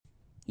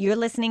You're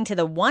listening to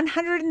the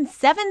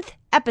 107th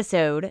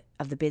episode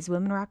of the Biz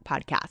Women Rock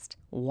podcast.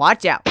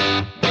 Watch out.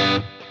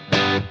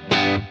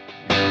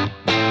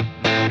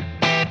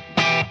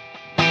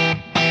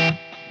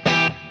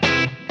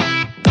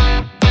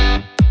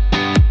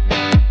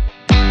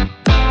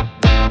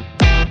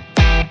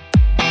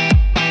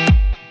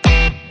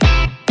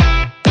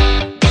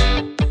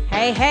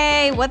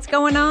 Hey, what's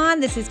going on?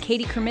 This is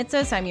Katie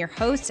Kermitzos. I'm your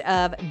host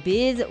of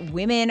Biz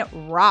Women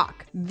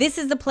Rock. This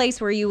is the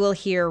place where you will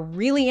hear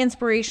really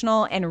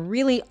inspirational and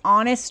really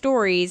honest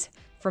stories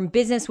from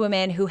business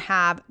women who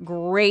have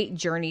great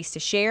journeys to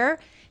share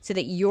so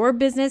that your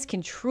business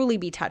can truly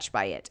be touched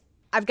by it.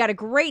 I've got a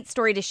great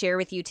story to share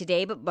with you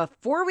today, but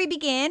before we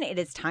begin, it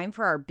is time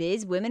for our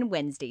Biz Women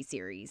Wednesday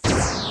series.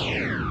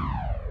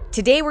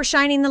 Today, we're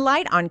shining the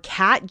light on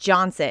Kat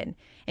Johnson.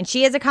 And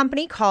she has a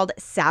company called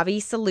Savvy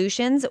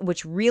Solutions,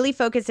 which really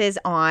focuses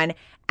on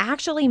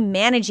actually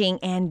managing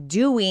and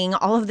doing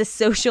all of the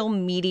social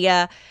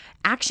media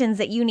actions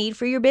that you need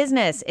for your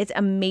business. It's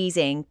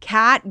amazing.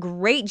 Kat,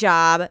 great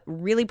job.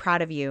 Really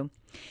proud of you.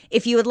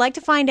 If you would like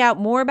to find out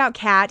more about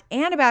Kat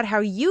and about how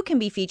you can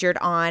be featured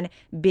on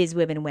Biz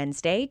Women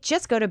Wednesday,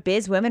 just go to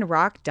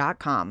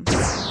bizwomenrock.com.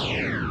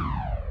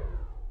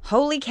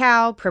 Holy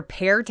cow,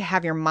 prepare to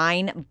have your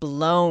mind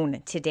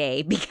blown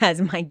today because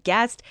my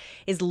guest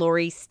is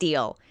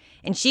Steele.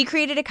 And she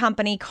created a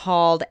company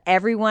called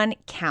Everyone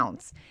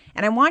Counts.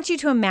 And I want you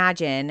to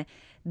imagine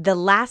the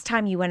last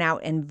time you went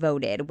out and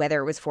voted,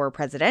 whether it was for a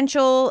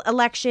presidential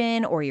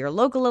election or your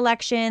local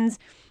elections,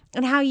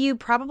 and how you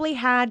probably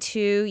had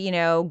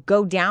to,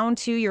 go down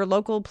to your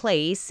local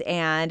place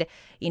and,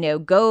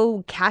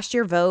 go cast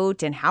your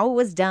vote and how it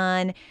was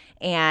done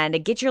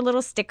and get your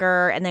little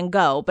sticker and then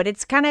go. But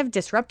it's kind of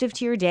disruptive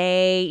to your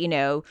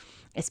day,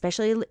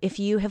 especially if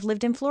you have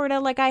lived in Florida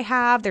like I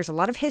have. There's a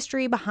lot of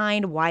history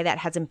behind why that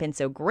hasn't been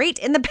so great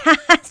in the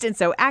past and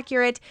so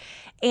accurate.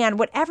 And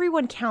what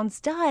Everyone Counts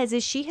does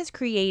is she has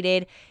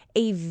created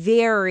a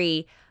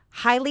very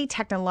highly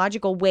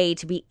technological way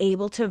to be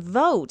able to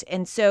vote.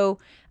 And so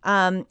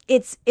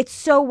it's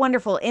so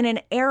wonderful in an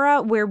era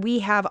where we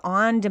have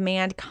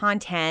on-demand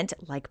content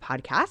like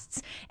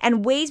podcasts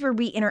and ways where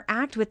we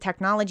interact with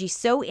technology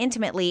so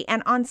intimately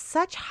and on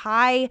such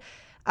high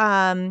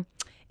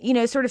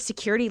sort of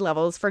security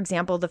levels. For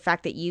example, the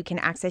fact that you can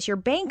access your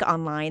bank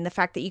online, the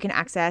fact that you can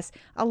access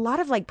a lot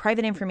of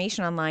private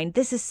information online.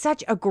 This is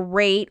such a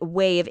great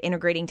way of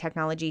integrating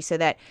technology so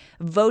that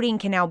voting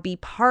can now be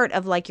part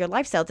of your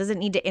lifestyle. It doesn't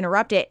need to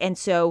interrupt it. And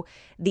so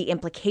the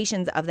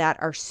implications of that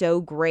are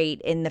so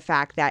great in the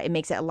fact that it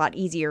makes it a lot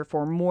easier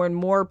for more and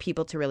more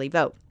people to really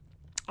vote.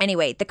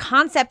 Anyway, the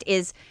concept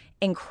is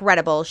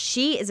incredible.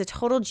 She is a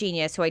total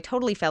genius who I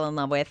totally fell in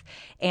love with.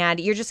 And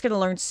you're just going to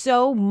learn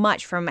so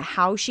much from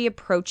how she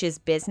approaches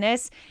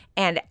business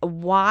and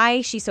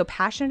why she's so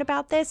passionate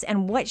about this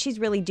and what she's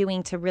really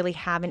doing to really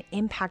have an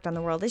impact on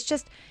the world. It's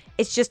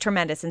just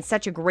tremendous and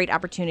such a great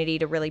opportunity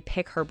to really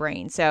pick her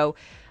brain. So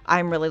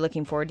I'm really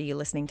looking forward to you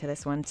listening to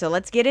this one. So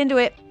let's get into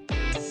it.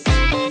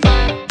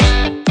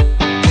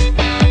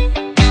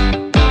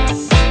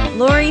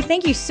 Lori,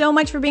 thank you so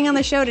much for being on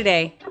the show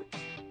today.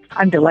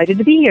 I'm delighted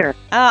to be here.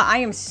 I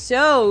am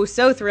so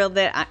thrilled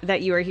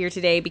that you are here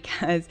today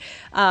because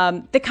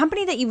the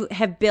company that you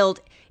have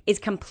built is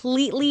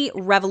completely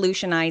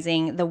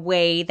revolutionizing the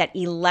way that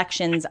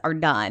elections are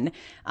done.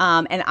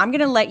 And I'm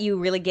going to let you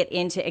really get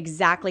into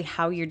exactly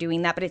how you're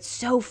doing that, but it's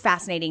so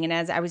fascinating. And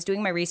as I was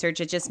doing my research,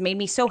 it just made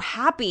me so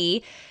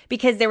happy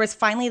because there was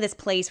finally this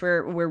place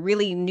where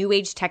really new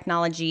age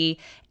technology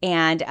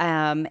and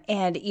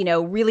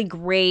really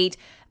great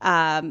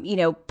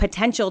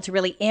potential to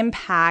really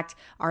impact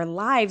our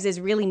lives is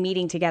really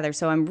meeting together.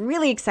 So I'm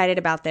really excited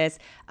about this.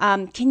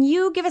 Can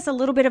you give us a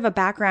little bit of a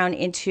background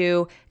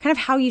into kind of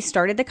how you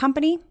started the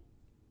company?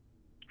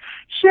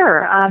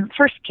 Sure.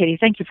 First, Katie,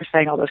 thank you for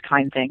saying all those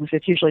kind things.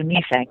 It's usually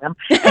me saying them.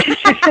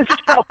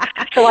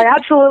 So I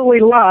absolutely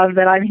love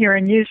that I'm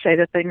hearing you say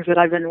the things that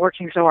I've been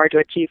working so hard to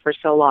achieve for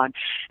so long,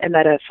 and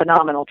that a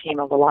phenomenal team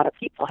of a lot of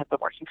people have been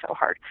working so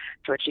hard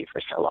to achieve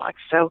for so long.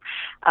 So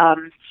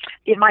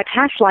in my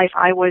past life,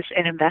 I was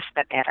an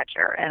investment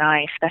manager, and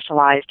I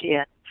specialized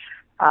in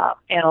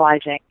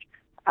analyzing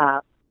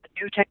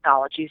new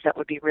technologies that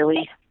would be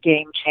really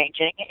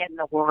game-changing in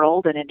the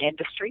world and in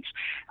industries.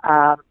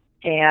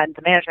 And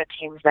the management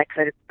teams that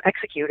could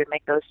execute and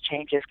make those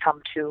changes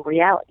come to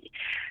reality.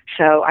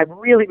 So I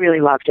really,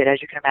 really loved it.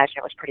 As you can imagine,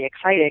 it was pretty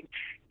exciting.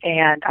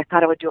 And I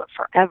thought I would do it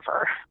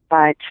forever.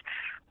 But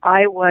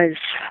I was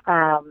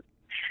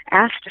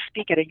asked to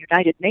speak at a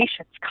United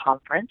Nations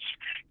conference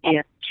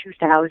in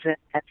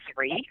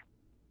 2003.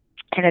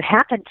 And it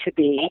happened to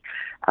be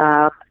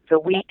the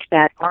week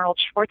that Arnold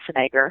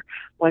Schwarzenegger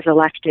was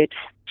elected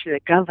to the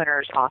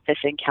governor's office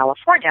in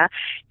California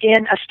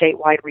in a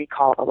statewide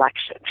recall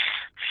election.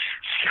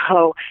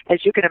 So,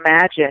 as you can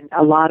imagine,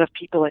 a lot of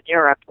people in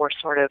Europe were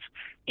sort of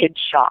in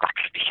shock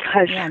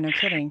because Yeah, no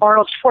kidding.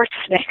 Arnold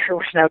Schwarzenegger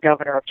was now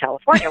governor of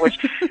California, which,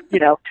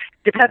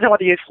 depends on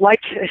whether you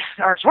liked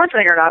Arnold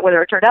Schwarzenegger or not,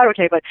 whether it turned out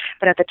okay, but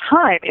at the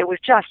time, it was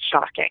just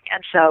shocking.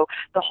 And so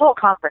the whole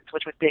conference,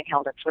 which was being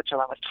held in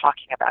Switzerland, was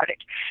talking about it.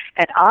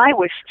 And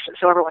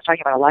so everyone was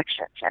talking about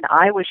elections, and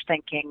I was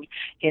thinking,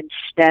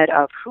 instead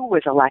of who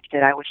was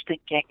elected, I was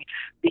thinking,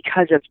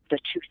 because of the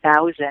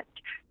 2000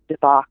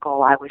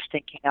 debacle, I was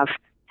thinking of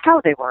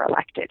how they were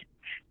elected.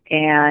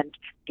 And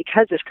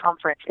because this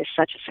conference is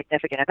such a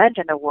significant event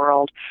in the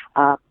world,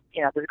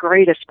 the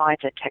greatest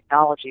minds in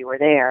technology were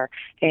there,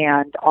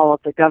 and all of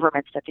the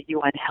governments that the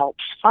UN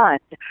helps fund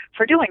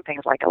for doing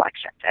things like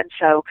elections. And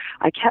so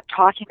I kept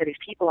talking to these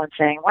people and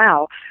saying,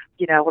 wow,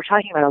 we're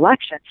talking about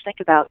elections. Think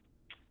about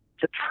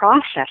the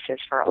processes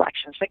for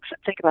elections.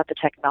 Think about the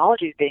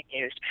technologies being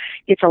used.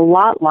 It's a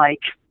lot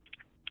like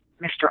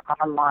Mr.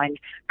 Online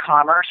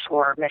Commerce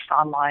or Miss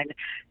Online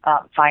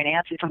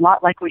Finance. It's a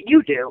lot like what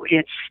you do.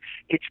 It's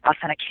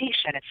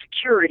authentication, it's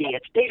security,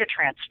 it's data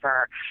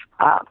transfer,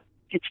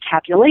 it's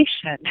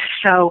tabulation.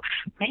 So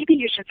maybe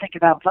you should think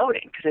about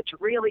voting because it's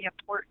really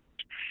important.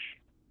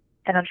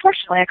 And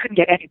unfortunately, I couldn't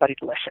get anybody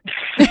to listen.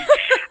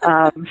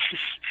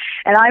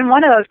 And I'm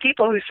one of those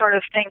people who sort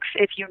of thinks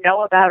if you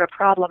know about a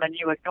problem and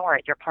you ignore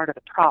it, you're part of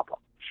the problem.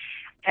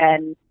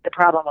 And the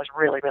problem was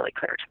really, really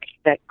clear to me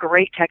that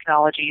great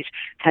technologies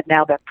had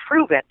now been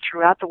proven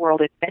throughout the world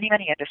in many,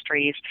 many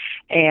industries,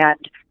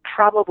 and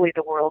probably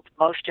the world's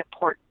most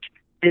important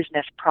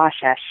business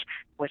process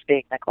was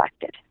being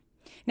neglected.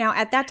 Now,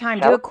 at that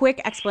time, do a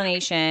quick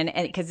explanation,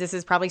 because this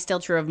is probably still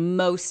true of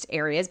most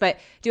areas, but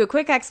do a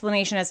quick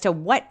explanation as to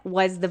what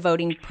was the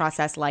voting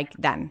process like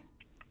then?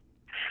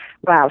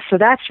 Wow, so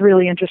that's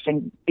really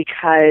interesting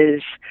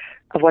because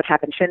of what's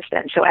happened since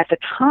then. So at the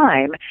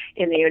time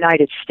in the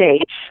United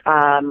States,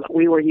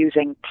 we were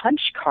using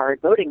punch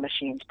card voting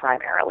machines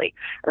primarily,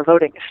 or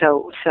voting.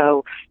 So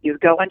you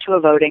go into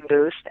a voting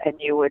booth and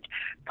you would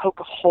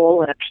poke a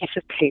hole in a piece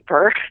of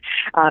paper,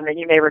 and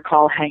you may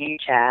recall hanging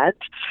chads,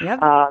 yep.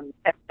 And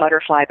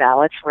butterfly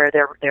ballots where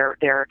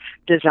they're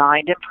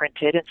designed and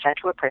printed and sent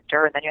to a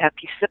printer, and then you have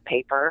pieces of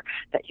paper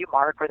that you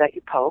mark or that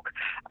you poke,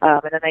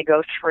 and then they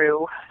go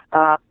through,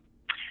 a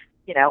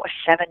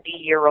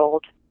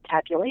 70-year-old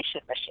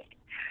tabulation machine.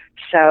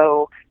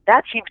 So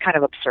that seems kind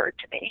of absurd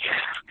to me.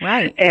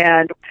 Right.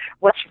 And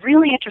what's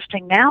really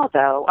interesting now,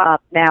 though,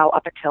 now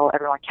up until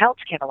Everyone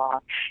Counts came along,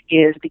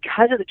 is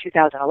because of the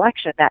 2000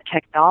 election, that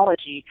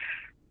technology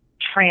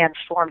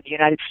transformed the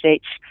United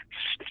States,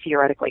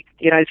 theoretically.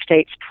 The United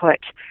States put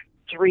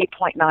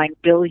 $3.9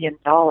 billion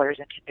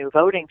into new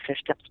voting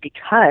systems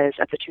because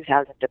of the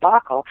 2000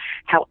 debacle.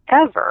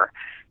 However,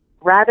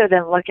 rather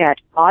than look at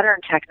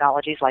modern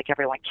technologies like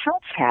Everyone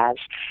Counts has,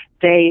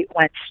 they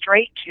went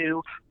straight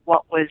to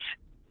what was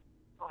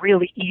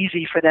really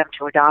easy for them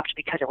to adopt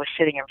because it was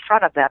sitting in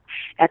front of them,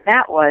 and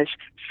that was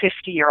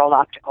 50-year-old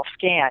optical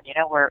scan,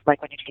 where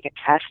like when you take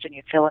a test and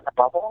you fill in the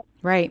bubble.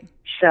 Right.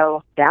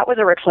 So that was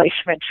a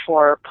replacement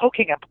for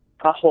poking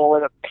a hole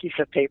in a piece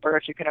of paper,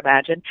 if you can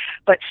imagine.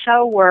 But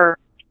so were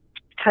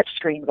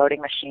touchscreen voting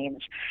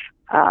machines,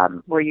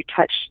 where you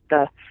touch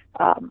the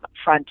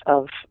front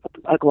of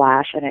a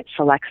glass and it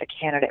selects a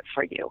candidate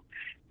for you.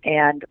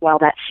 And while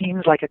that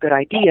seems like a good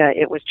idea,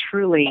 it was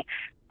truly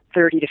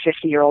 30 to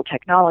 50-year-old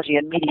technology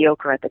and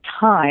mediocre at the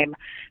time,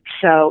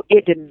 so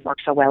it didn't work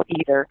so well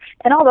either.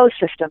 And all those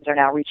systems are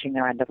now reaching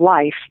their end of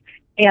life,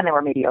 and they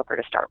were mediocre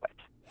to start with.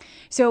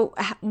 So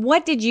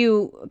what did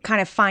you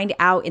kind of find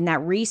out in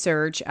that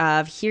research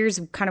of here's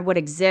kind of what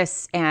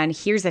exists and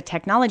here's a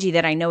technology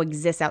that I know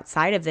exists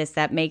outside of this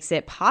that makes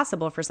it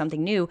possible for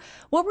something new?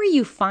 What were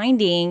you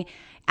finding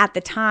at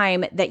the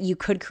time that you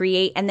could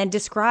create, and then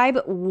describe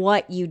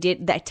what you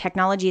did, that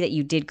technology that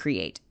you did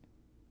create?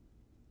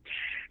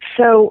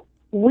 So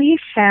we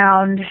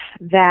found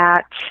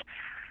that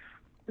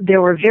there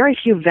were very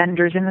few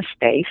vendors in the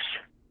space,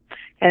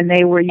 and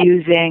they were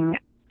using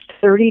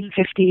 30 to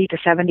 50 to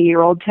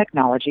 70-year-old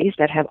technologies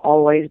that have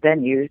always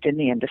been used in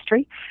the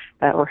industry,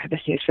 or have been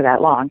used for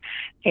that long.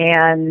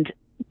 And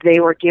they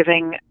were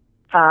giving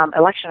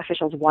election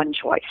officials one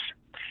choice.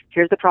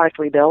 Here's the product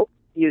we built,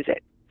 use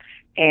it.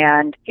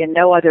 And in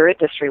no other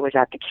industry was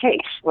that the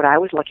case. What I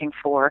was looking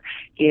for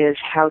is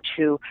how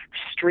to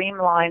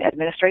streamline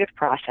administrative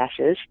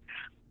processes,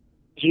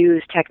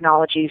 use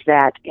technologies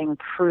that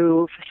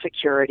improve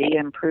security,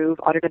 improve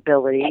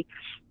auditability,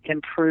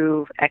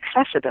 improve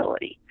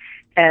accessibility.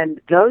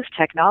 And those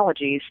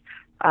technologies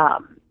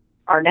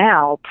are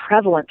now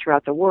prevalent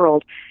throughout the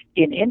world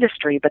in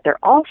industry, but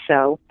they're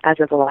also, as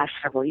of the last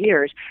several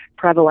years,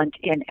 prevalent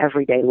in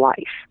everyday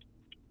life.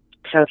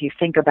 So if you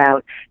think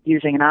about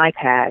using an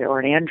iPad or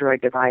an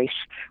Android device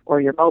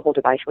or your mobile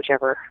device,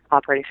 whichever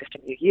operating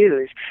system you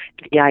use,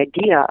 the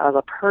idea of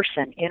a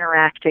person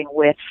interacting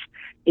with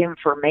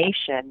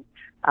information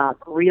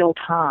real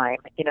time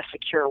in a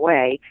secure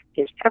way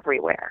is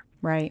everywhere.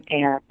 Right.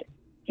 And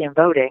in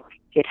voting,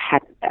 it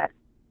hadn't been.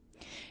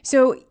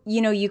 So,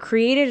 you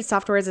created a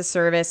software as a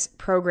service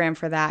program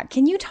for that.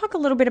 Can you talk a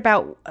little bit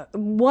about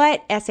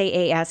what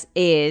SaaS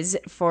is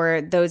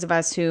for those of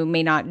us who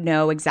may not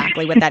know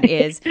exactly what that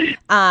is,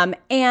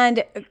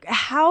 and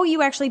how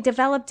you actually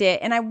developed it?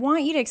 And I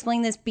want you to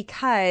explain this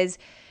because,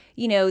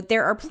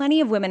 there are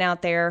plenty of women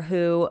out there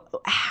who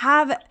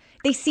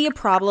they see a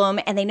problem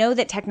and they know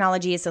that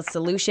technology is a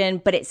solution,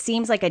 but it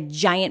seems like a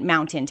giant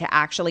mountain to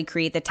actually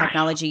create the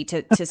technology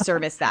to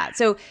service that.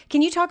 So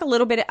can you talk a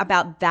little bit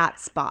about that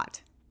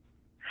spot?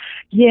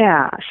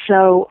 Yeah.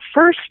 So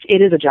first,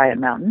 it is a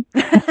giant mountain.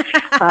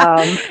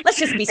 Let's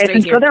just be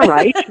straight here. So they're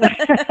right.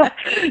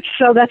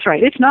 So that's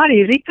right. It's not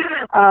easy.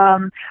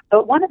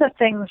 But one of the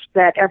things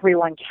that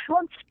Everyone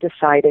Counts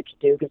decided to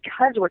do,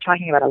 because we're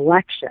talking about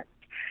elections,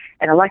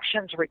 and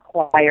elections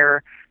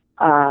require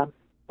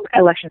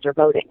elections are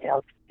voting.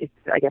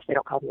 I guess they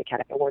don't call the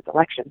Academy Awards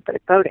elections, but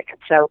it's voting. And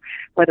so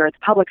whether it's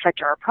public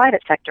sector or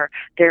private sector,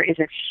 there is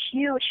a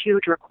huge,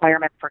 huge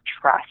requirement for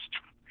trust.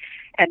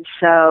 And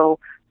so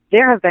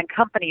there have been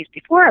companies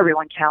before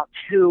Everyone Counts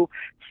who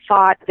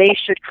thought they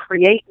should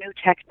create new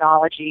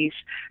technologies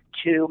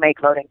to make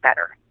voting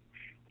better.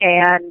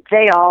 And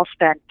they all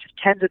spent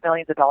tens of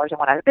millions of dollars and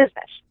went out of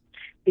business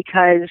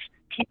because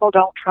people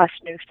don't trust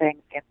new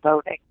things in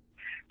voting.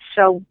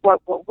 So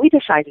what we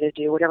decided to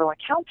do, what Everyone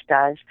Counts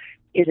does,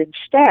 is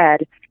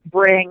instead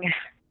bring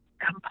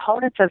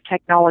components of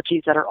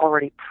technologies that are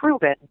already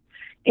proven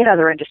in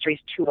other industries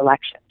to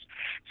elections.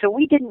 So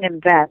we didn't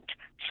invent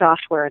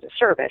software as a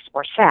service,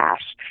 or SaaS.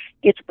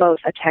 It's both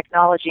a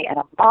technology and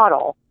a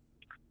model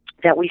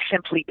that we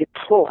simply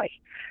deploy.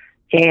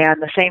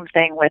 And the same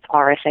thing with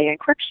RSA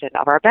encryption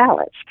of our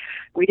ballots.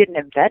 We didn't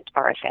invent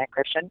RSA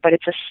encryption, but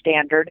it's a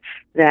standard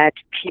that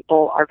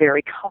people are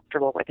very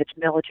comfortable with. It's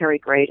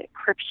military-grade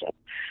encryption.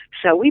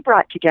 So we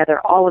brought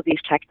together all of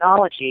these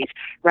technologies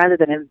rather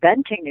than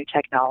inventing new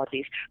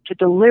technologies to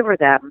deliver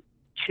them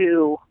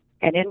to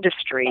an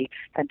industry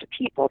and to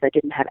people that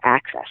didn't have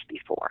access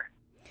before.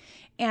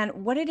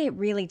 And what did it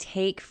really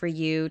take for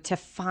you to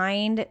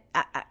find,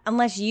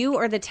 unless you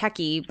are the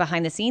techie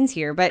behind the scenes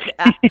here, but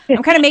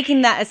I'm kind of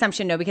making that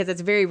assumption, no, because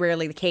it's very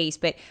rarely the case,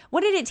 but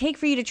what did it take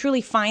for you to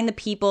truly find the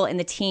people in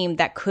the team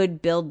that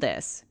could build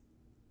this?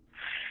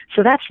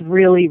 So that's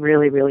really,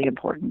 really, really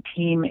important.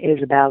 Team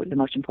is about the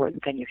most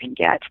important thing you can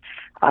get,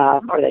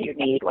 or that you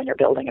need when you're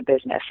building a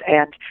business.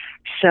 And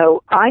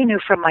so I knew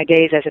from my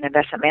days as an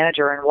investment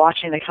manager and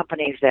watching the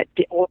companies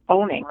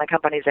owning the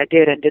companies that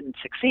did and didn't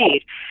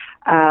succeed,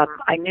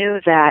 I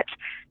knew that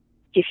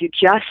if you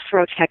just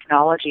throw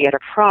technology at a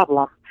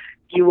problem,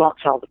 you won't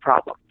solve the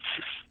problem.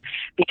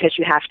 Because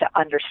you have to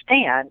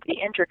understand the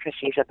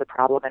intricacies of the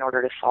problem in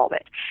order to solve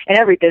it. And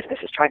every business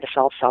is trying to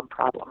solve some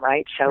problem,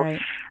 right? So,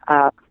 right.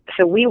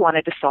 So we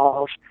wanted to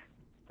solve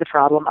the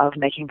problem of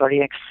making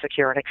voting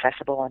secure and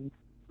accessible and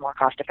more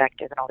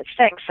cost-effective and all these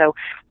things. So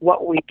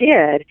what we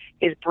did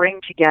is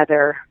bring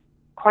together,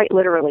 quite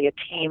literally, a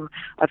team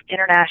of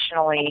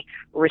internationally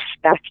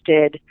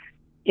respected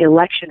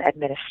election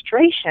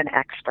administration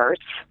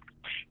experts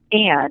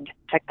and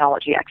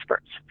technology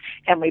experts.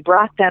 And we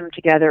brought them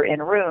together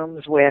in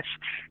rooms with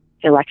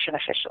election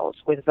officials,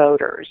 with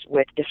voters,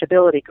 with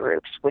disability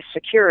groups, with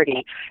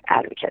security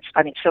advocates.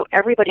 So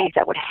everybody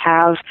that would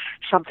have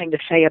something to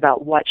say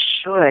about what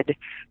should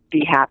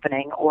be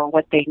happening or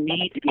what they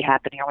need to be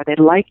happening or what they'd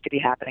like to be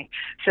happening,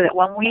 so that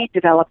when we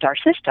developed our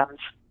systems,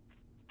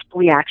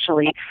 we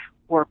actually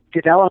were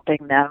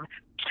developing them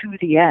to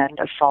the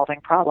end of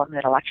solving problems in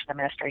election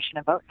administration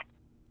and voting.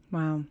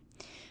 Wow.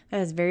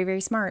 That is very,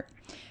 very smart.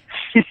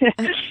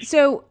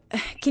 So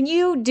can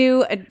you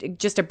do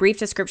just a brief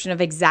description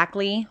of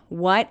exactly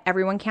what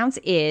Everyone Counts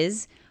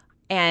is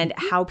and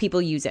how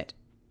people use it?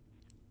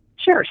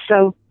 Sure.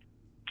 So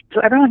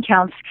Everyone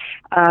Counts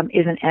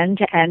is an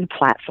end-to-end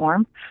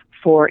platform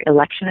for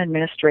election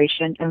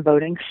administration and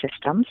voting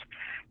systems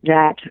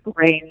that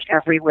range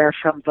everywhere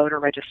from voter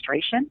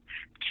registration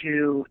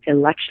to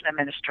election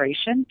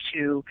administration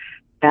to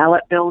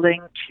ballot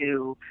building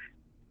to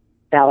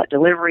ballot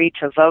delivery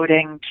to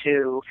voting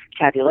to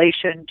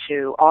tabulation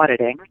to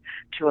auditing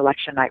to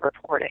election night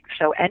reporting.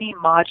 So any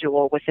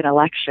module within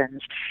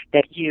elections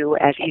that you,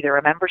 as either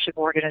a membership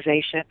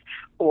organization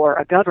or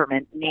a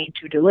government, need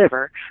to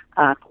deliver,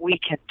 we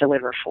can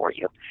deliver for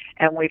you.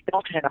 And we've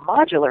built it in a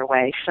modular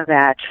way so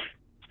that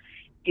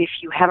if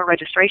you have a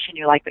registration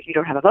you like but you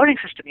don't have a voting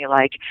system you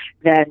like,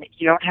 then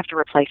you don't have to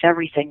replace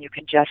everything. You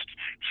can just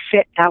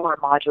fit our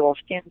modules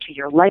into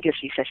your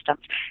legacy systems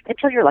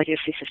until your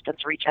legacy systems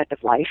reach end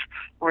of life,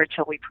 or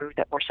until we prove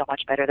that we're so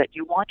much better that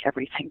you want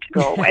everything to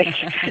go away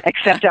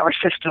except our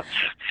systems.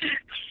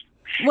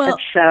 Well,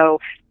 and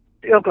so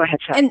go ahead,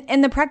 sorry.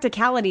 And the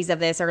practicalities of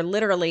this are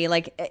literally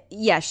like,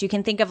 yes, you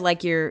can think of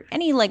like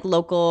any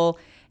local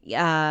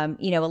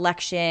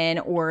election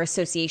or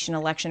association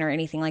election or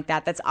anything like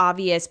that. That's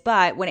obvious.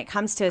 But when it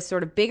comes to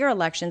sort of bigger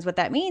elections, what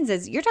that means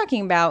is you're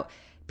talking about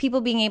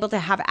people being able to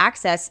have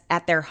access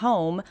at their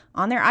home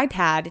on their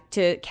iPad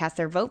to cast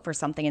their vote for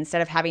something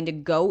instead of having to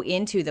go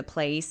into the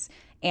place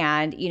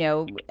and,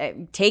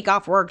 take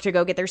off work to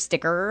go get their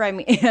sticker. I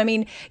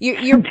mean,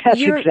 you're That's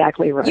you're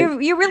exactly right.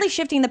 you're really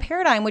shifting the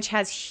paradigm, which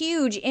has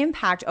huge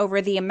impact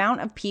over the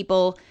amount of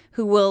people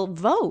who will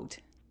vote.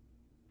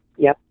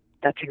 Yep,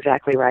 that's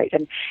exactly right.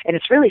 And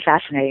it's really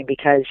fascinating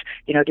because,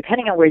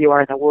 depending on where you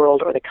are in the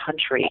world or the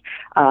country,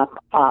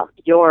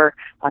 you're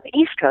on the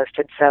East Coast,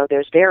 and so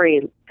there's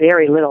very,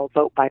 very little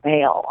vote by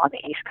mail on the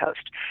East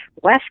Coast.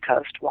 West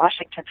Coast,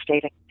 Washington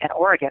State and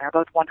Oregon are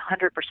both 100%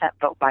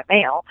 vote by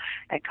mail,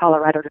 and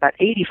Colorado is about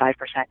 85%,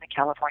 and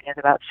California is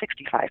about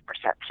 65%.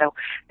 So,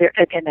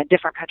 and then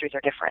different countries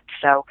are different.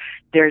 So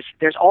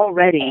there's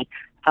already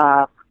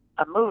a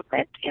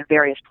movement in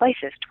various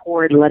places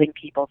toward letting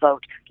people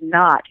vote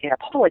not in a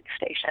polling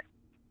station.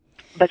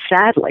 But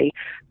sadly,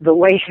 the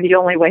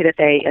only way that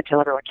until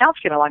Everyone Counts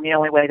came along, the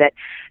only way that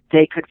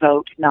they could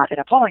vote not in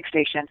a polling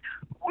station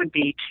would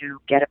be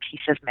to get a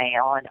piece of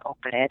mail and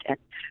open it and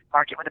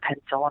mark it with a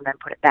pencil and then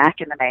put it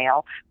back in the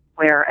mail,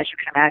 where, as you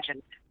can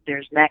imagine,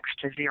 there's next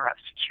to zero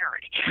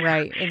security.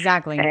 Right,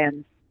 exactly.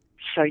 And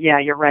so, yeah,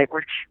 you're right.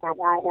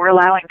 We're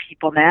allowing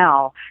people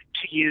now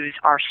to use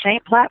our same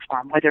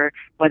platform, whether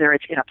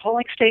it's in a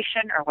polling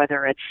station or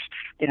whether it's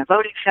in a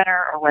voting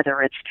center or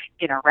whether it's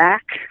in a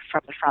rack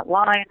from the front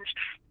lines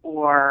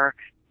or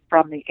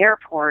from the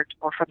airport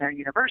or from their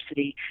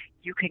university.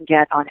 You can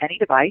get on any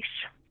device,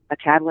 a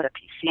tablet, a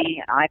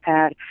PC, an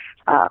iPad,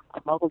 a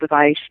mobile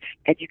device,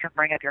 and you can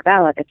bring up your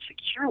ballot and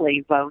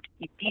securely vote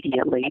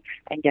immediately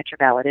and get your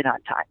ballot in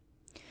on time.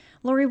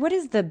 Lori, what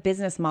is the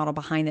business model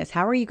behind this?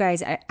 How are you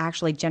guys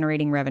actually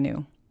generating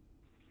revenue?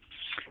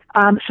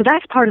 So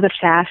that's part of the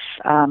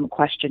SaaS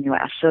question you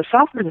asked. So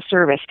software as a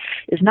service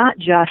is not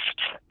just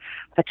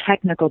a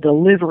technical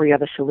delivery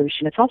of a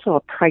solution, it's also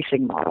a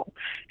pricing model.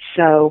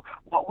 So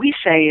what we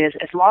say is,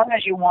 as long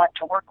as you want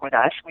to work with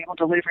us, we will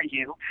deliver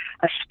you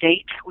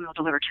we will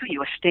deliver to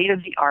you a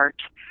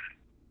state-of-the-art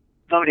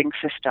voting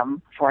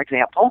system, for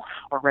example,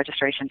 or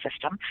registration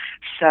system.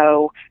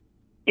 So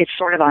it's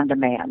sort of on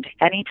demand.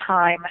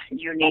 Anytime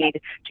you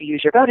need to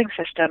use your voting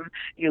system,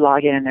 you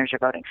log in and there's your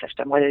voting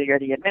system, whether you're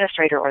the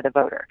administrator or the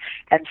voter.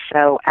 And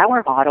so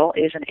our model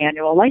is an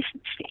annual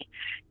license fee.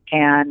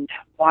 And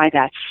why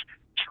that's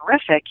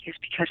terrific is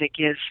because it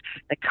gives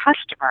the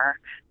customer,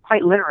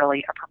 quite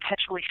literally, a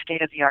perpetually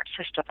state-of-the-art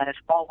system that is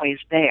always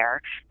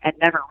there and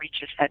never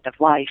reaches end of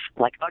life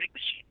like voting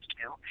machines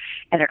do.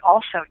 And it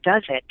also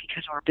does it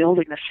because we're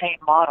building the same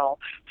model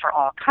for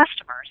all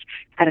customers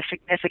at a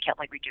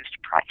significantly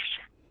reduced price.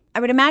 I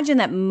would imagine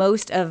that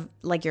most of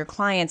your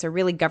clients are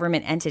really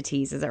government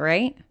entities. Is that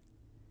right?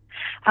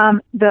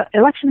 The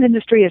election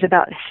industry is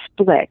about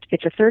split.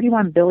 It's a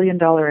 $31 billion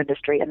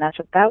industry, and that's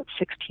about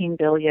 $16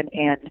 billion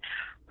in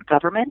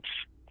government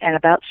and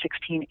about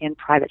 $16 in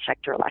private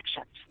sector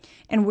elections.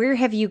 And where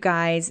have you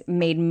guys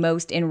made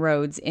most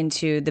inroads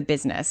into the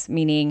business?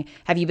 Meaning,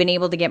 have you been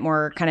able to get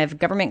more kind of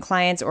government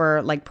clients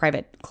or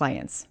private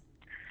clients?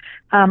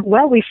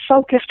 Well, we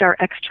focused our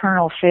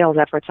external sales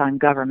efforts on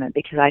government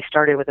because I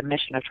started with a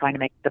mission of trying to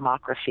make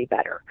democracy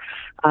better.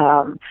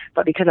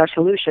 But because our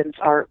solutions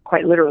are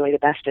quite literally the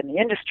best in the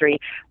industry,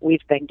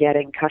 we've been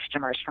getting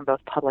customers from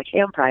both public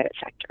and private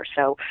sector.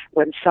 So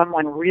when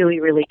someone really,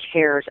 really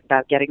cares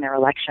about getting their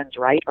elections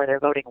right or their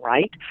voting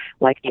right,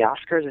 like the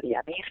Oscars or the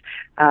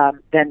Emmys,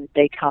 then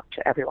they come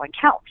to Everyone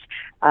Counts.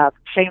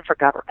 Same for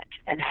government.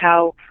 And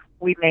how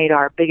we made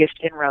our biggest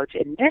inroads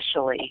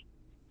initially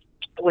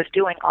was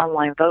doing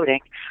online voting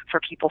for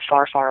people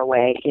far, far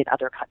away in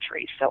other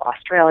countries. So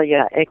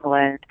Australia,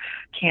 England,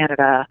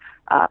 Canada,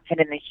 and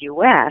in the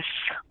U.S.,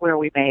 where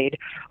we made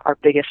our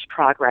biggest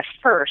progress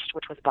first,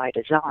 which was by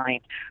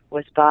design,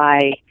 was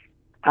by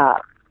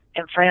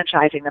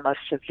enfranchising the most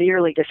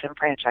severely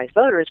disenfranchised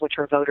voters, which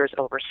were voters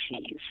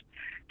overseas.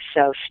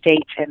 So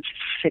states,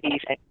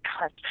 cities,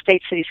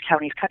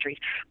 counties, countries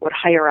would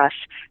hire us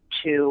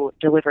to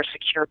deliver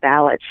secure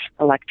ballots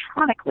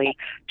electronically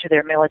to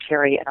their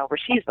military and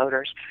overseas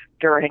voters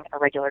during a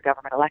regular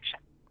government election.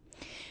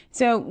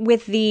 So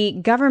with the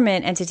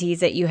government entities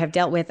that you have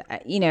dealt with,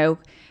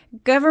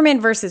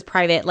 government versus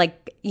private,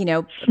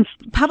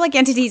 public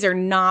entities are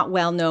not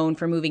well known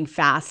for moving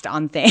fast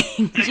on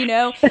things,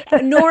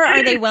 nor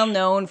are they well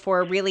known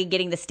for really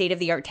getting the state of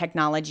the art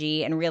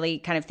technology and really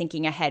kind of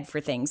thinking ahead for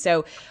things.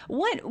 So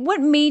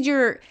what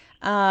major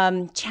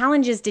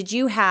challenges did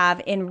you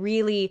have in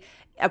really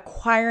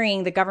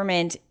acquiring the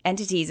government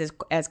entities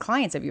as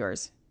clients of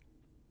yours?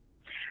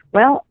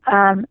 Well,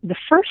 the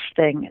first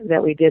thing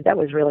that we did that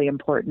was really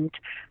important,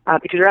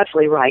 because you're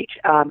absolutely right,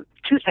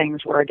 two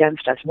things were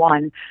against us.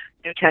 One,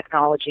 new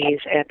technologies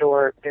and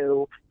or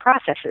new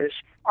processes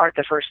aren't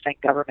the first thing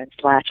governments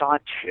latch on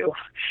to.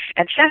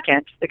 And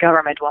second, the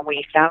government, when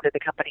we founded the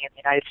company in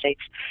the United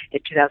States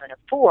in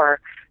 2004,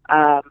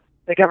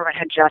 the government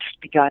had just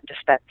begun to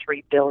spend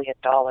 $3 billion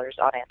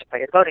on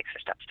antiquated voting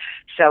systems.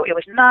 So it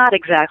was not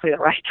exactly the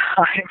right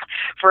time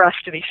for us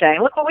to be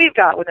saying, look what we've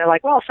got, when they're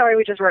like, well, sorry,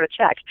 we just wrote a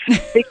check,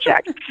 big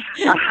check.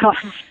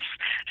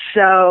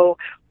 So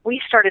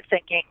we started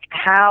thinking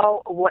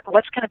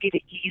what's going to be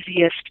the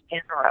easiest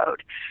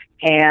inroad.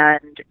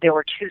 And there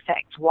were two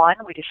things. One,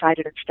 we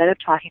decided instead of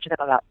talking to them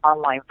about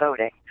online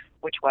voting,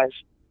 which was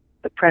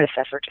the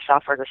predecessor to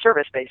software as a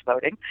service-based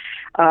voting,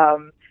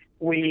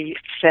 we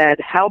said,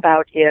 how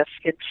about if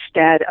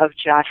instead of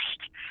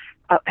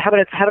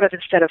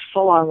instead of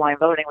full online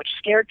voting, which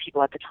scared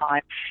people at the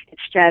time,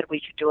 instead we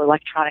could do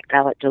electronic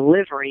ballot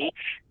delivery,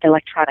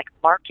 electronic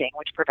marking,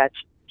 which prevents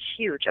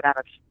huge amount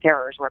of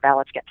errors where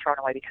ballots get thrown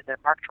away because they're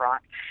marked wrong,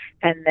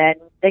 and then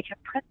the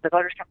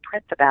voters can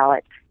print the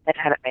ballot and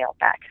have it mailed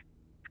back.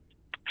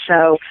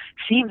 So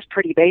seems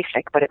pretty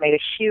basic, but it made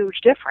a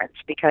huge difference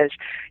because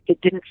it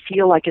didn't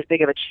feel like as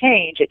big of a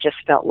change. It just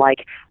felt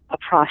like a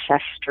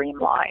process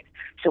streamlined.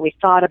 So we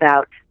thought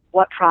about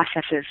what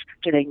processes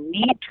do they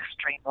need to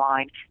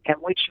streamline and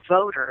which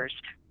voters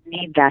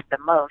need that the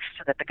most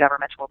so that the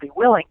governments will be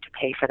willing to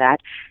pay for that.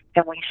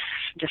 And we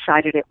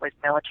decided it was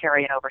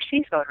military and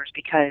overseas voters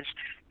because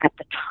at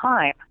the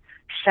time,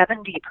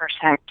 70%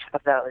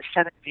 of those,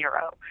 70,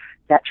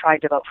 that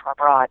tried to vote from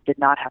abroad did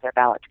not have their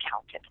ballots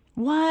counted.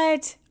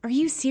 What? Are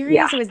you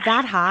serious? Yeah. It was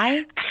that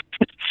high?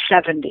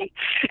 70,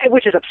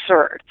 which is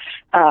absurd.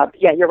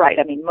 Yeah, you're right.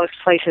 I mean, most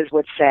places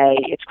would say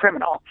it's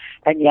criminal,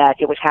 and yet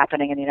it was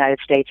happening in the United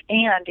States,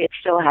 and it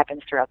still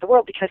happens throughout the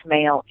world because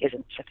mail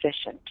isn't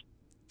sufficient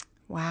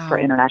for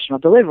international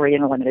delivery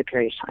in a limited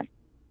period of time.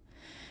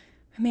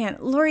 Man,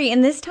 Lori,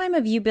 in this time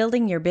of you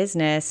building your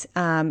business,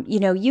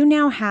 you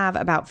now have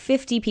about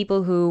 50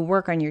 people who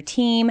work on your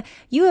team.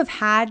 You have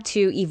had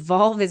to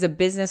evolve as a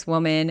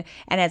businesswoman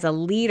and as a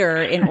leader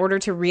in order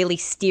to really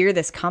steer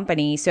this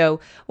company. So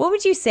what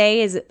would you say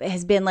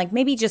has been like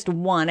maybe just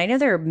one, I know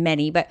there are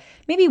many, but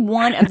maybe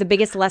one of the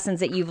biggest lessons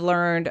that you've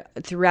learned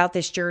throughout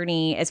this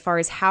journey as far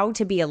as how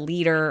to be a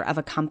leader of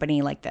a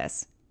company like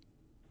this?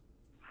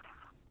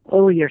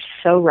 Oh, you're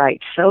so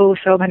right. So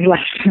many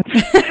lessons.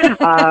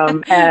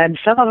 And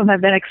some of them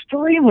have been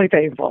extremely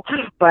painful.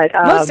 But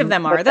most of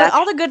them are.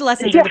 All the good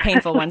lessons are the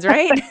painful ones,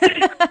 right?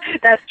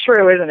 That's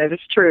true, isn't it?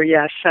 It's true,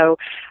 yes. So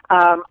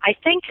I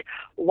think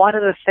one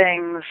of the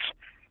things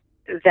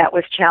that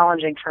was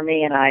challenging for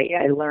me, and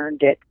I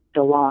learned it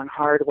the long,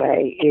 hard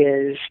way,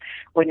 is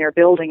when you're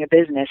building a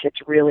business,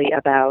 it's really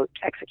about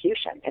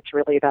execution. It's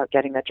really about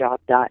getting the job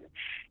done.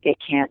 It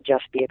can't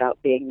just be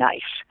about being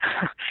nice.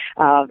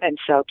 And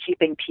so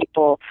keeping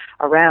people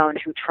around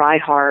who try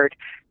hard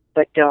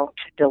but don't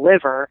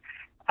deliver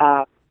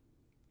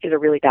is a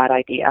really bad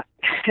idea.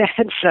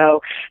 And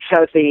so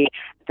the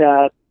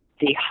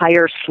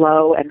hire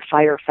slow and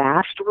fire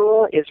fast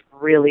rule is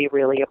really,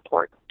 really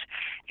important.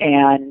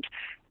 And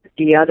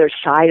the other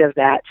side of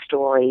that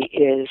story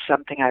is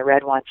something I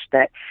read once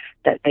that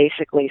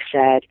basically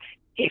said,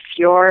 if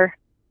you're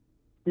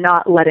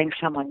not letting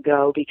someone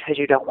go because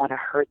you don't want to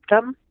hurt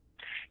them,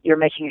 you're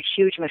making a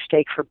huge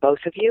mistake for both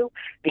of you,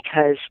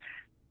 because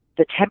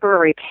the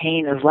temporary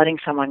pain of letting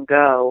someone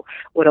go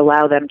would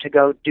allow them to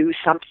go do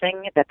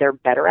something that they're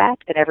better at,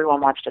 and everyone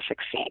wants to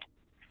succeed.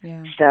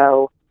 Yeah.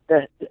 So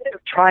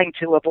trying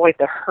to avoid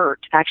the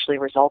hurt actually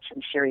results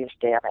in serious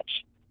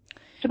damage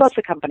to both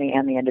the company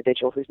and the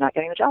individual who's not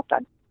getting the job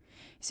done.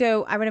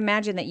 So I would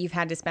imagine that you've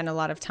had to spend a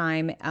lot of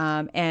time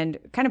and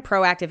kind of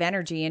proactive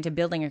energy into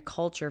building a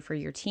culture for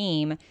your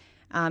team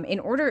in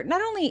order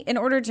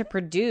to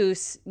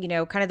produce,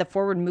 kind of the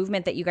forward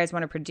movement that you guys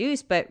want to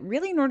produce, but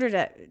really in order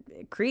to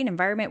create an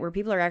environment where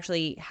people are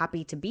actually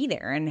happy to be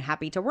there and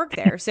happy to work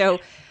there. So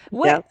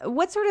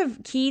what sort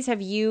of keys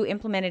have you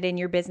implemented in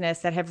your business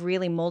that have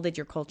really molded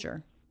your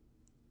culture?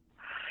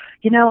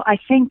 I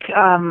think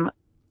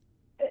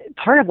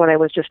part of what I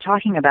was just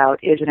talking about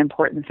is an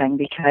important thing,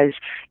 because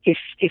if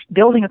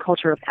building a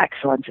culture of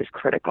excellence is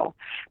critical,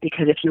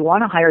 because if you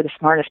want to hire the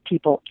smartest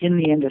people in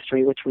the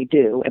industry, which we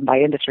do, and by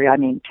industry I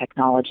mean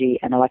technology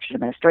and election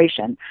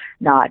administration,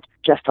 not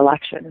just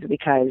elections,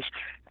 because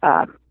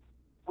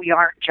we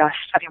aren't just,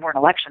 we're an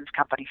elections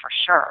company for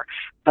sure,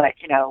 but,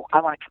 I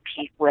want to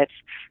compete with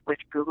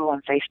Google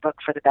and Facebook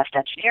for the best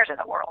engineers in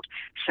the world.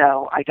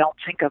 So I don't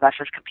think of us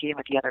as competing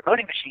with the other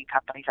voting machine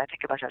companies. I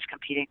think of us as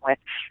competing with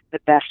the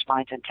best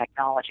minds in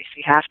technology. So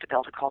you have to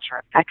build a culture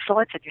of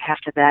excellence, and you have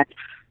to then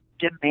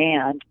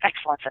demand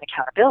excellence and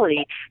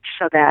accountability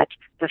so that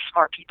the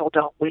smart people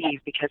don't leave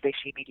because they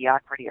see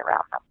mediocrity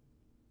around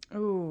them.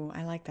 Ooh,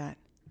 I like that.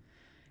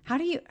 How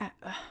do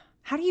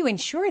you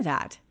ensure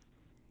that?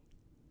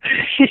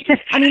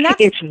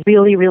 It's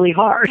really, really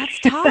hard. That's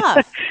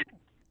tough.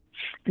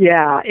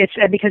 Yeah, it's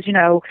because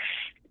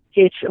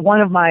it's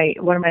one of my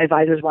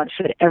advisors once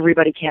said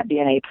everybody can't be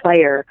an A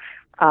player,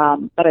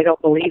 but I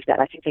don't believe that.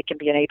 I think they can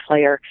be an A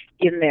player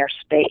in their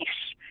space,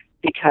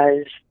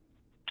 because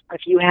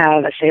if you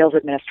have a sales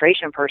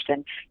administration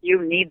person, you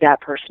need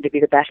that person to be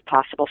the best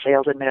possible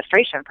sales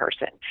administration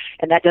person.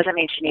 And that doesn't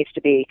mean she needs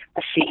to be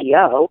a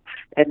CEO,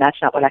 and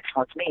that's not what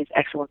excellence means.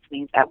 Excellence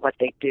means at what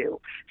they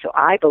do. So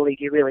I believe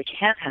you really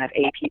can have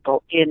A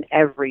people in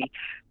every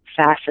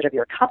facet of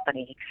your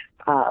company,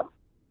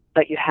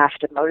 but you have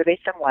to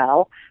motivate them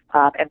well.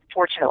 And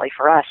fortunately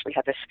for us, we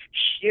have this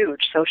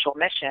huge social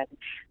mission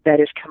that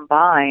is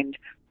combined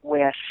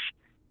with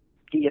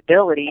the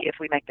ability, if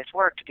we make this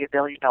work, to be $1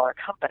 billion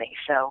company.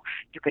 So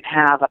you could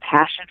have a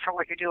passion for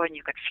what you're doing,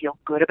 you could feel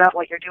good about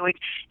what you're doing,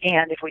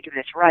 and if we do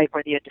this right,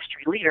 we're the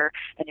industry leader,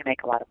 and you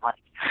make a lot of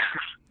money.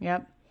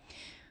 Yep.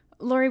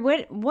 Lori,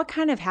 what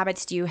kind of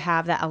habits do you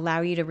have that allow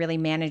you to really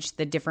manage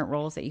the different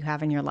roles that you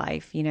have in your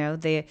life?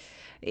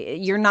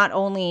 You're not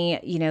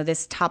only,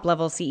 this top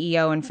level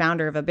CEO and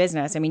founder of a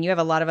business. I mean, you have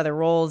a lot of other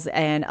roles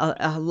and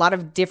a lot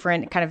of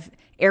different kind of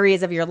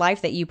areas of your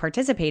life that you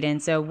participate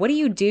in. So what do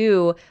you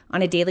do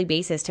on a daily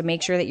basis to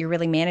make sure that you're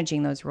really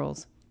managing those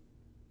roles?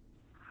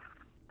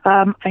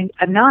 I'm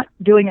not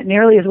doing it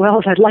nearly as well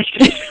as I'd like to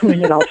be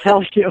doing it, I'll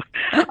tell you.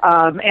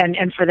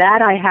 And for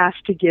that, I have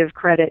to give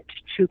credit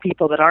to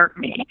people that aren't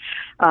me.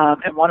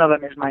 And one of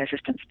them is my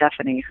assistant,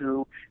 Stephanie,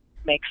 who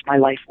makes my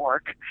life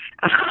work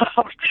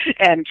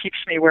and keeps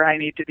me where I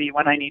need to be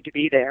when I need to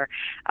be there.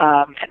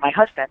 And my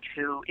husband,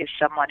 who is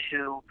someone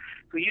who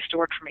used to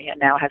work for me and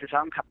now has his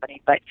own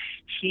company, but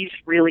he's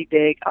really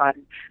big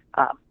on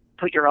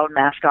put your own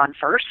mask on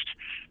first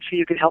so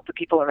you can help the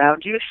people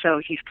around you.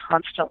 So he's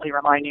constantly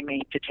reminding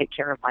me to take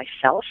care of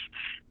myself,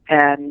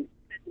 and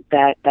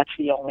that's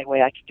the only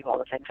way I can do all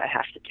the things I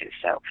have to do.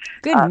 So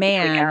good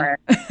man.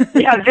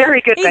 Yeah,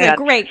 very good He's man. A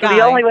great guy. So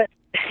the only way,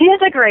 he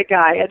is a great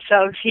guy, and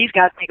so he's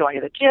got me going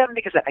to the gym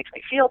because that makes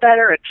me feel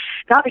better, and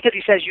not because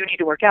he says you need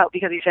to work out,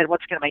 because he said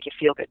what's going to make you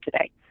feel good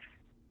today.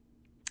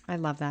 I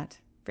love that.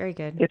 Very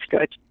good. It's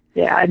good.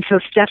 Yeah, and so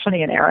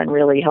Stephanie and Aaron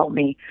really help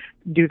me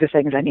do the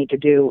things I need to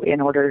do in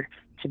order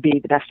to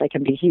be the best I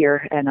can be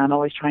here, and I'm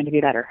always trying to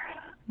be better.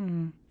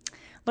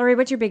 Lori,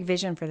 what's your big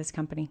vision for this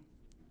company?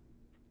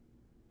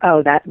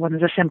 Oh, that one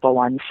is a simple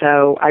one.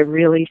 So I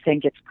really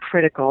think it's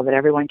critical that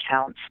Everyone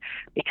Counts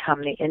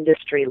become the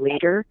industry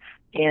leader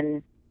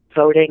in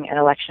voting and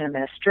election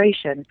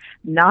administration,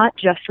 not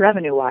just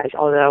revenue-wise,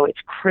 although it's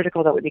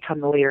critical that we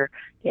become the leader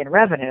in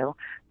revenue,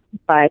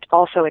 but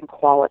also in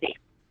quality.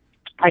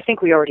 I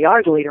think we already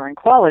are the leader in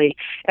quality,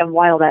 and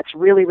while that's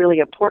really, really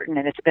important,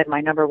 and it's been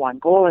my number one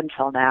goal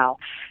until now,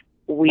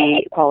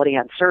 quality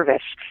and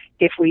service,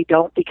 if we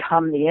don't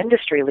become the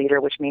industry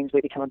leader, which means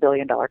we become $1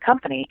 billion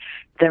company,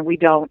 then we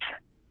don't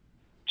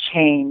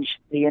change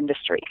the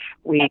industry.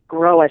 We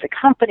grow as a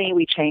company,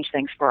 we change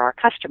things for our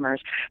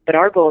customers, but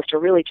our goal is to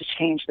really just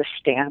change the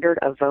standard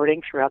of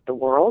voting throughout the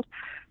world.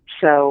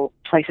 So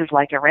places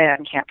like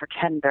Iran can't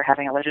pretend they're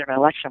having a legitimate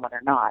election when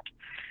they're not.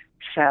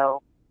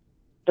 So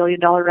 $1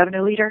 billion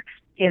revenue leader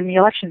in the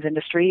elections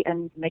industry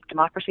and make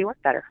democracy work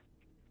better.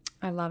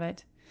 I love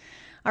it.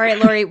 All right,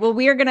 Lori. Well,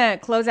 we are going to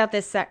close out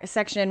this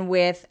section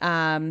with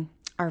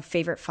our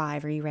favorite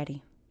 5. Are you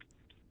ready?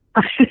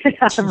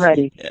 I'm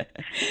ready.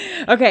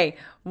 Okay.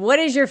 What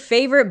is your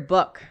favorite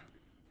book?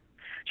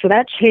 So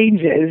that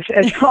changes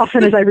as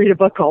often as I read a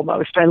book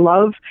almost. I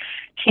love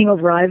Team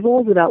of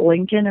Rivals about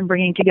Lincoln and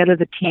bringing together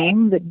the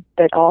team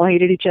that all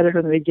hated each other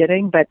from the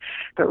beginning. But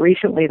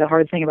recently, The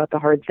Hard Thing About the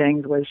Hard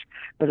Things was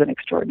an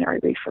extraordinary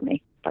read for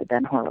me by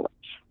Ben Horowitz.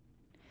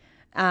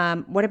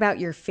 What about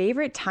your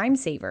favorite time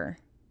saver?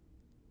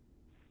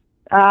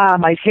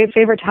 My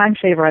favorite time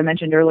saver I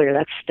mentioned earlier,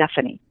 that's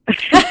Stephanie.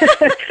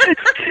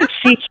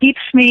 She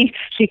keeps me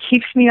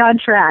on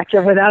track,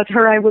 and without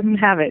her I wouldn't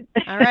have it.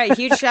 All right,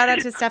 huge shout out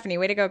to Stephanie.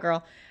 Way to go,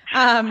 girl.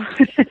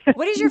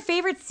 What is your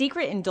favorite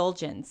secret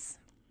indulgence?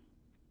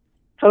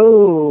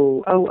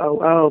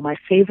 My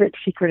favorite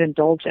secret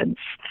indulgence.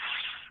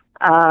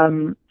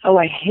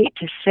 I hate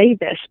to say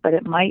this, but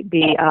it might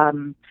be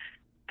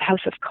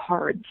House of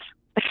Cards.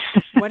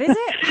 What is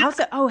it? House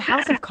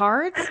of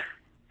Cards?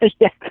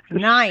 Yes.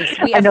 Nice.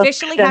 We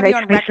officially have you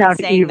on record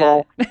saying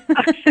evil.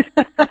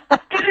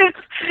 That.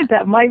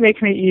 That might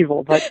make me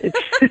evil, but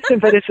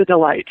it's a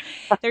delight.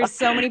 There's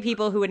so many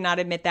people who would not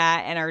admit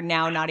that and are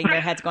now nodding their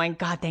heads going,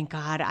 God, thank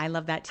God. I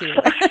love that too.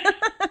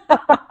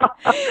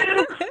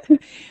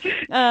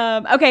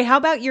 Okay, how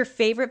about your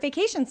favorite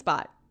vacation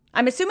spot?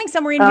 I'm assuming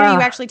somewhere in here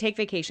you actually take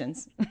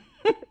vacations.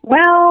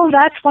 Well,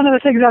 that's one of the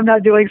things I'm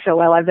not doing so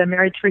well. I've been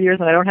married 3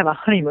 years and I don't have a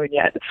honeymoon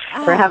yet,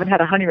 or I haven't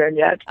had a honeymoon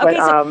yet. Okay,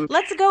 so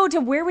let's go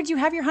to where would you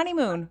have your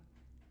honeymoon?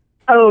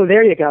 Oh,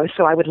 there you go.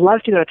 So I would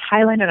love to go to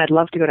Thailand and I'd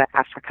love to go to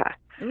Africa.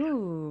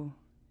 Ooh,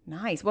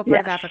 nice. What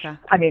part of Africa?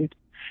 I mean,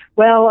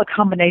 well, a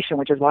combination,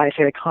 which is why I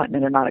say the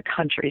continent and not a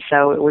country.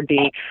 So it would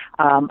be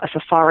a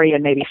safari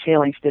and maybe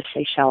sailing to the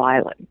Seychelles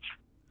Islands.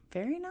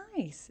 Very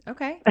nice.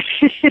 Okay.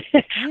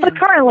 But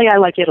currently I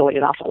like Italy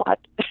an awful lot.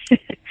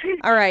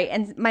 All right.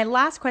 And my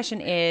last question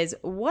is,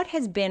 what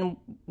has been,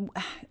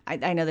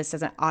 I know this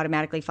doesn't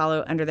automatically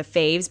follow under the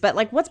faves, but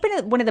like what's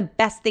been one of the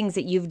best things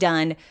that you've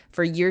done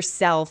for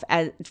yourself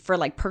for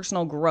like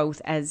personal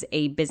growth as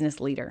a business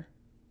leader?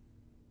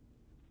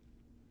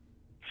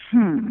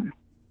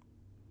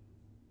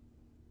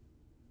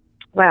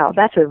 Wow,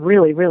 that's a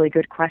really, really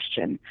good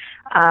question.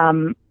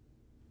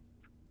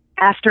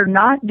 After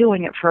not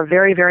doing it for a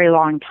very, very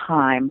long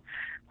time,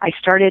 I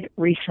started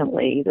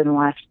recently, in the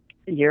last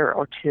year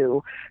or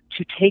two,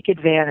 to take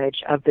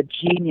advantage of the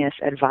genius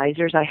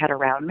advisors I had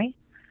around me.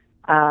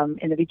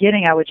 In the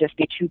beginning, I would just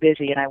be too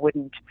busy and I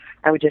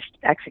would just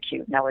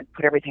execute and I would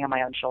put everything on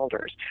my own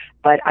shoulders.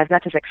 But I've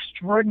got this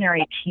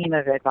extraordinary team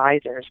of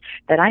advisors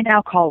that I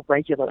now call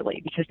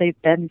regularly because they've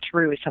been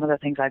through some of the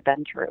things I've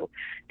been through.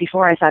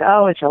 Before I thought,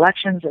 oh, it's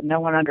elections and no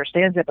one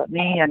understands it but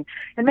me. And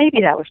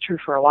maybe that was true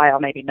for a while,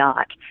 maybe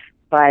not.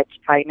 But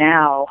I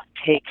now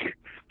take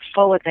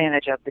full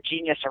advantage of the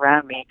genius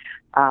around me,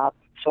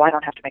 so I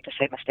don't have to make the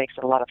same mistakes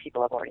that a lot of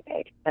people have already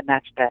made. And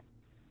that's been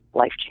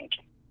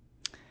life-changing.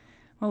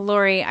 Well,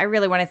 Lori, I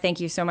really want to thank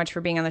you so much for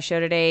being on the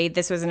show today.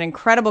 This was an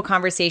incredible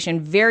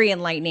conversation, very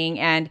enlightening,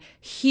 and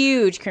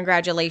huge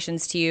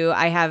congratulations to you.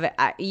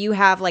 You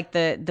have like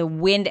the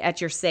wind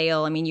at your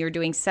sail. I mean, you're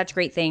doing such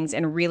great things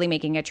and really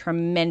making a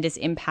tremendous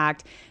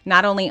impact,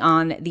 not only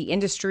on the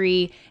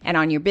industry and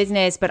on your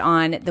business, but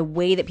on the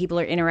way that people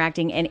are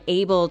interacting and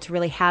able to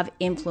really have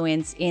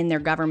influence in their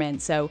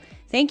government. So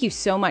thank you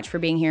so much for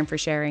being here and for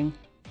sharing.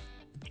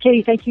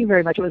 Katie, thank you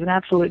very much. It was an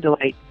absolute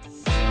delight.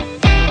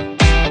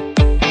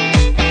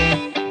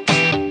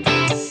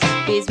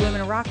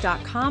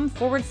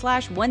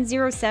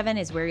 bizwomenrock.com/107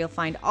 is where you'll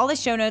find all the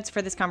show notes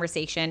for this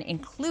conversation,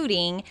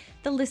 including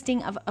the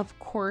listing of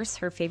course,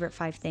 her favorite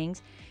 5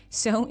 things.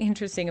 So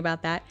interesting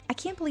about that. I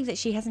can't believe that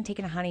she hasn't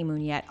taken a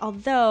honeymoon yet,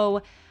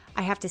 although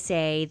I have to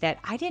say that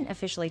I didn't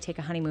officially take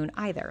a honeymoon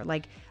either.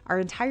 Like, our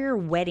entire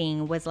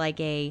wedding was like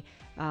a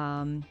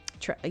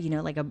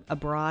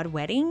broad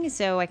wedding.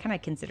 So I kind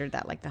of considered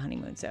that like the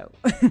honeymoon. So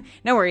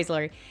no worries,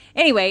 Lori.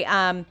 Anyway,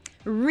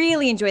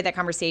 really enjoyed that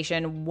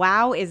conversation.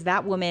 Wow, is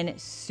that woman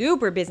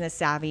super business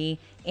savvy.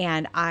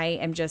 And I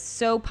am just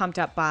so pumped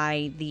up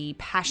by the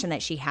passion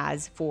that she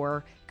has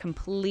for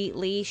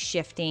completely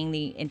shifting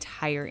the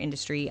entire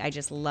industry. I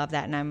just love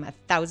that. And I'm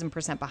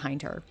 1,000%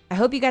 behind her. I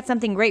hope you got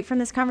something great from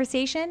this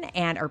conversation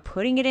and are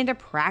putting it into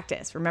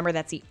practice. Remember,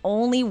 that's the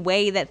only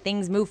way that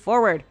things move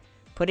forward.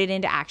 Put it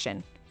into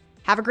action.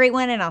 Have a great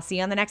one, and I'll see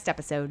you on the next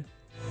episode.